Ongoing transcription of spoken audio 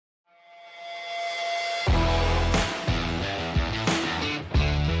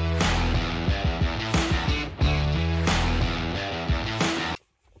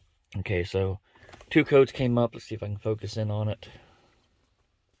Okay, so 2 codes came up. Let's see if I can focus in on it.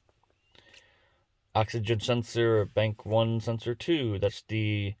 Oxygen sensor, bank 1, sensor 2. That's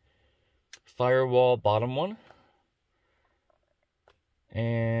the firewall bottom one.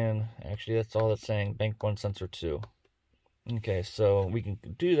 And actually, that's all that's saying, bank 1, sensor 2. Okay, so we can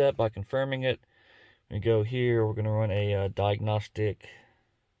do that by confirming it. We go here, we're going to run a data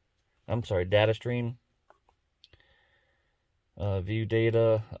stream. View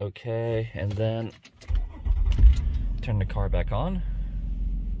data, okay, and then turn the car back on.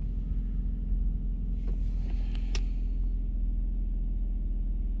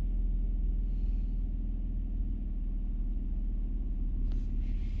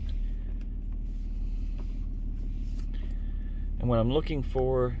 And what I'm looking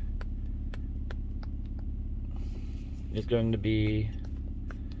for is going to be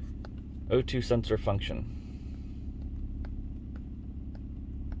O2 sensor function.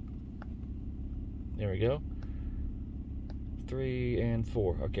 There we go. 3 and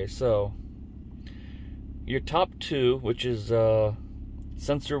 4. Okay, so your top 2, which is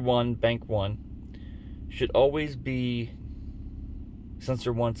sensor 1, bank 1, should always be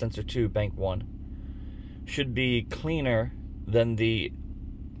sensor 1, sensor 2, bank 1. Should be cleaner than the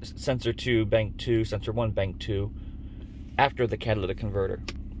sensor 2, bank 2, sensor 1, bank 2 after the catalytic converter.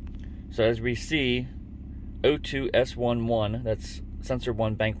 So as we see, O2S11, that's sensor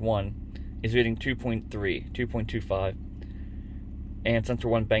 1, bank 1, is reading 2.3, 2.25. And sensor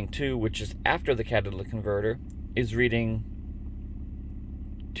 1, bank 2, which is after the catalytic converter, is reading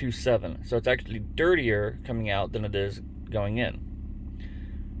 2.7. So it's actually dirtier coming out than it is going in.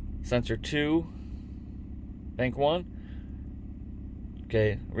 Sensor 2, bank 1,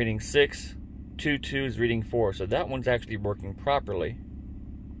 okay, reading 6. 2.2 is reading 4. So that one's actually working properly.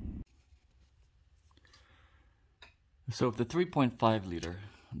 So if the 3.5 liter,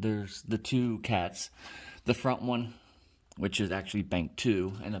 there's the 2 cats, the front one, which is actually bank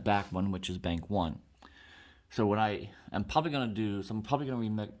 2, and the back one, which is bank 1. So what I'm probably going to do is I'm probably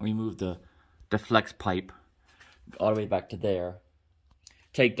going to remove the flex pipe all the way back to there,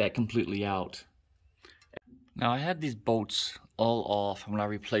 take that completely out. Now I had these bolts all off when I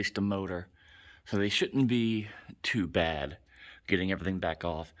replaced the motor, so they shouldn't be too bad getting everything back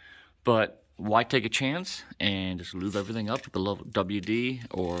off. But why take a chance and just lube everything up with the WD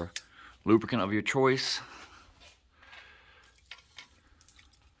or lubricant of your choice.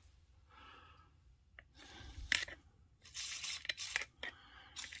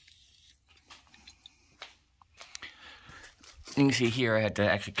 You can see here I had to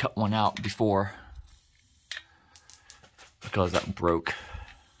actually cut one out before because that broke.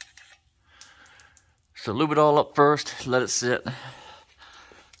 So lube it all up first, let it sit,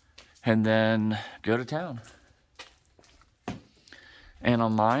 and then go to town. And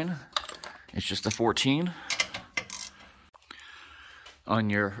on mine, it's just a 14. On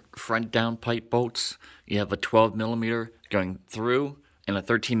your front downpipe bolts, you have a 12mm going through and a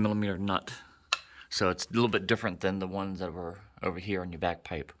 13mm nut. So it's a little bit different than the ones that were over here on your back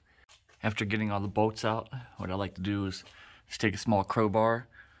pipe. After getting all the bolts out, what I like to do is just take a small crowbar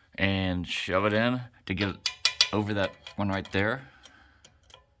and shove it in to get it over that one right there.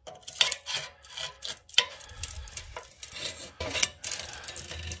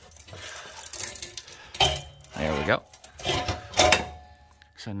 There we go.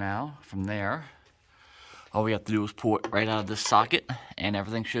 So now, from there, all we have to do is pull it right out of this socket and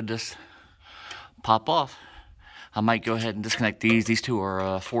everything should just pop off. I might go ahead and disconnect these. These two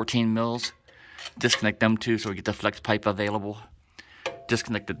are 14 mils. Disconnect them too so we get the flex pipe available.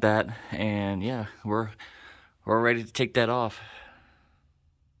 Disconnected that, and yeah, we're ready to take that off.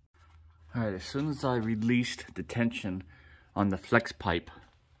 Alright, as soon as I released the tension on the flex pipe,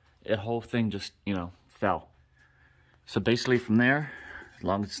 the whole thing just, fell. So basically from there, as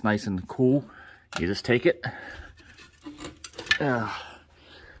long as it's nice and cool, you just take it. Well,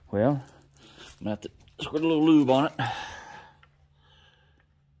 I'm gonna have to squirt a little lube on it.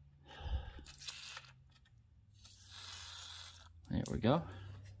 There we go.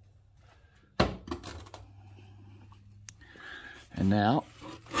 And now,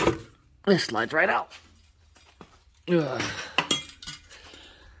 this slides right out. Ugh.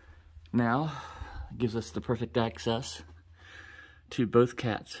 Now, it gives us the perfect access to both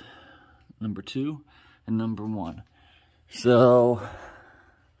cats, number 2 and number 1. So,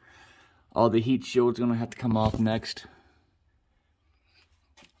 all the heat shield's gonna have to come off next.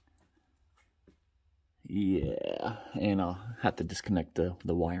 Yeah, and I'll have to disconnect the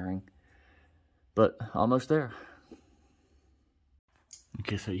wiring, but almost there.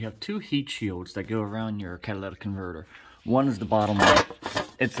 Okay, so you have 2 heat shields that go around your catalytic converter. One is the bottom one,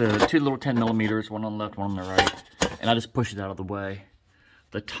 it's a two little 10 millimeters, one on the left, one on the right, and I just push it out of the way.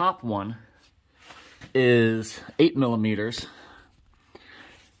 The top one is 8 millimeters,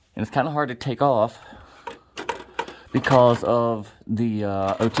 and it's kind of hard to take off because of the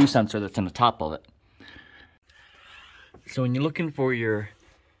O2 sensor that's in the top of it. So when you're looking for your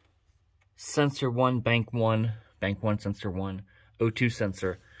sensor 1, bank 1, sensor 1, O2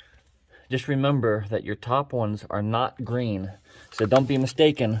 sensor, just remember that your top ones are not green. So don't be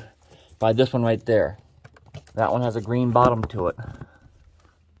mistaken by this one right there. That one has a green bottom to it.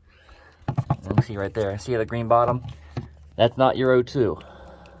 Let me see right there. See the green bottom? That's not your O2. So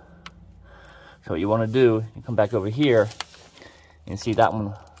what you want to do, you come back over here and see that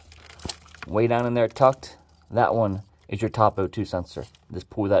one way down in there tucked. That one is your top O2 sensor. Just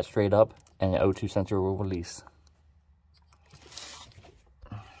pull that straight up and the O2 sensor will release.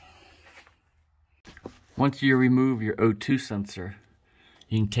 Once you remove your O2 sensor,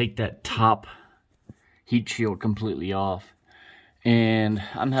 you can take that top heat shield completely off. And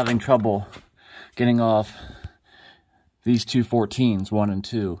I'm having trouble getting off these two 14s, 1 and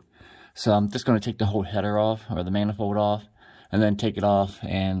 2. So I'm just going to take the whole header off, or the manifold off, and then take it off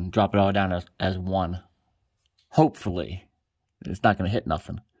and drop it all down as one. Hopefully, it's not going to hit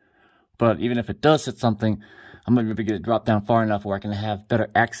nothing. But even if it does hit something, I'm going to be able to get it dropped down far enough where I can have better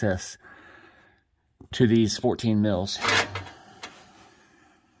access to these 14 mils.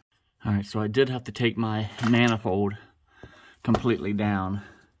 Alright, so I did have to take my manifold completely down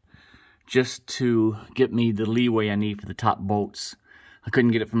just to get me the leeway I need for the top bolts. I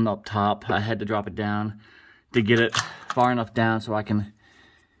couldn't get it from up top. I had to drop it down to get it far enough down so I can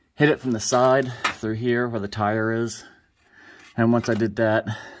hit it from the side through here where the tire is. And once I did that,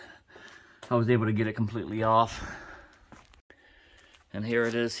 I was able to get it completely off. And here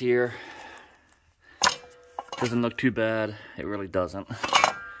it is here. Doesn't look too bad. It really doesn't.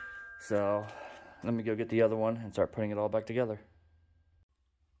 So let me go get the other one and start putting it all back together.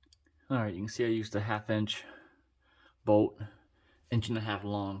 Alright, you can see I used a 1/2 inch bolt, 1.5 inches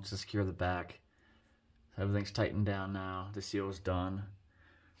long to secure the back. So everything's tightened down now. The seal is done.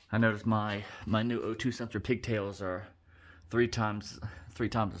 I noticed my new O2 sensor pigtails are three times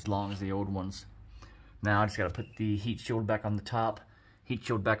as long as the old ones. Now I just got to put the heat shield back on the top, heat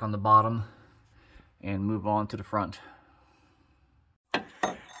shield back on the bottom, and move on to the front.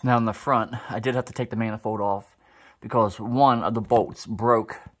 Now in the front, I did have to take the manifold off because one of the bolts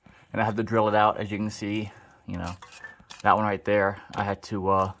broke and I had to drill it out. As you can see, you know, that one right there, I had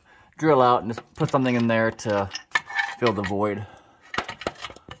to drill out and just put something in there to fill the void.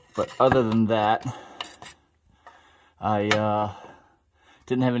 But other than that, I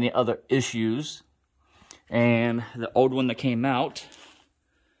didn't have any other issues. And the old one that came out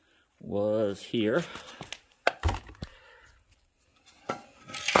was here.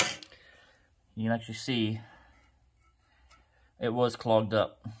 You can actually see it was clogged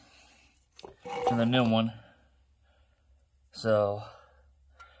up in the new one. So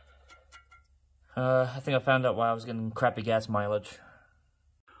I think I found out why I was getting crappy gas mileage.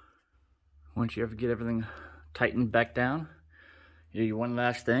 Once you ever get everything tightened back down, your one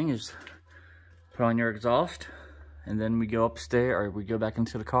last thing is put on your exhaust, and then we go upstairs, or we go back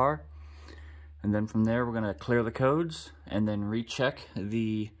into the car, and then from there we're going to clear the codes and then recheck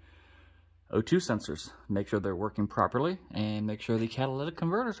the O2 sensors, make sure they're working properly, and make sure the catalytic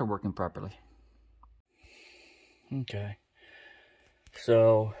converters are working properly. Okay,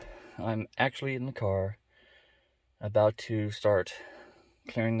 so I'm actually in the car about to start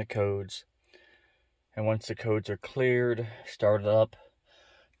clearing the codes, and once the codes are cleared, start it up,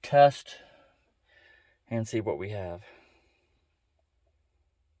 test, and see what we have.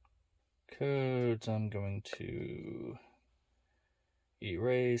 Codes, I'm going to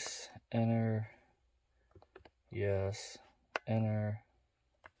erase, enter, yes, enter,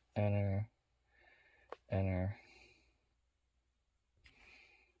 enter, enter.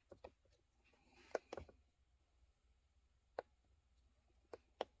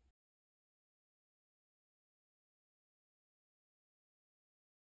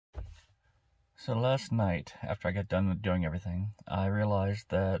 So last night, after I got done doing everything, I realized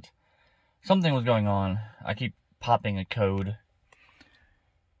that something was going on. I keep popping a code,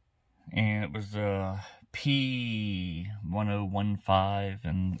 and it was P1015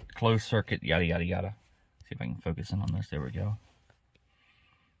 and closed circuit, yada yada yada. See if I can focus in on this. There we go.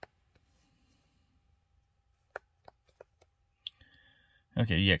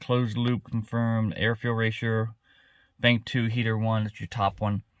 Okay, yeah, closed loop confirmed, air fuel ratio, bank 2, heater 1, that's your top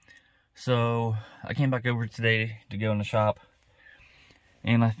one. So I came back over today to go in the shop,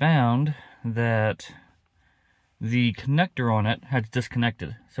 and I found that the connector on it had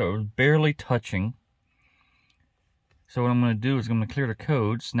disconnected, so it was barely touching. So what I'm going to do is I'm going to clear the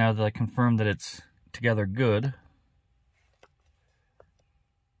codes now that I confirmed that it's together good.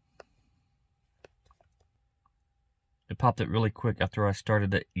 It popped it really quick after I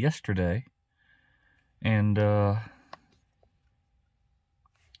started it yesterday, and I'm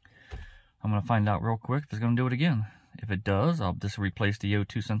going to find out real quick if it's going to do it again. If it does, I'll just replace the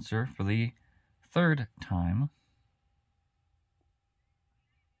O2 sensor for the third time.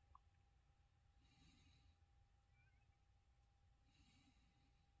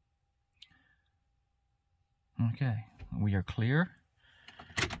 Okay, we are clear.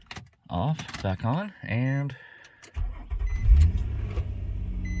 Off, back on, and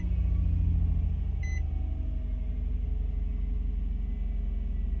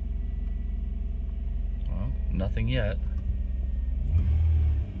well, nothing yet.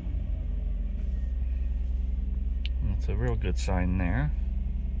 That's a real good sign there.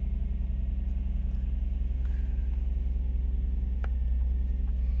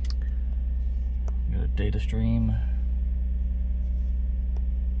 Got a data stream.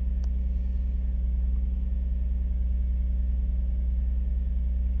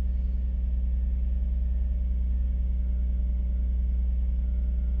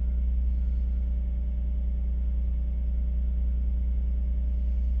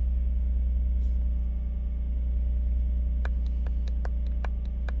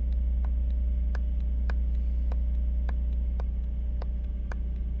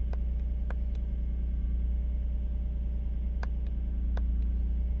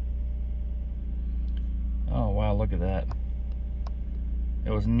 Wow, look at that.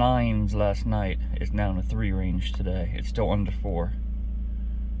 It was 9s last night. It's now in the 3 range today. It's still under 4.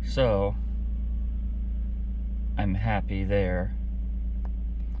 So, I'm happy there.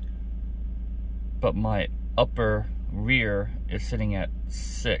 But my upper rear is sitting at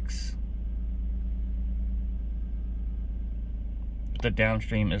 6. But the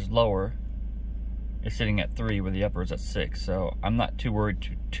downstream is lower. It's sitting at 3 where the upper is at 6. So, I'm not too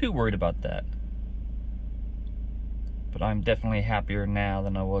worried about that. But I'm definitely happier now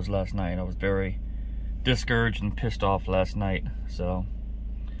than I was last night. I was very discouraged and pissed off last night. So,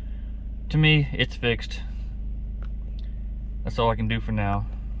 to me, it's fixed. That's all I can do for now.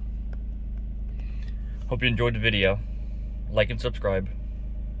 Hope you enjoyed the video. Like and subscribe.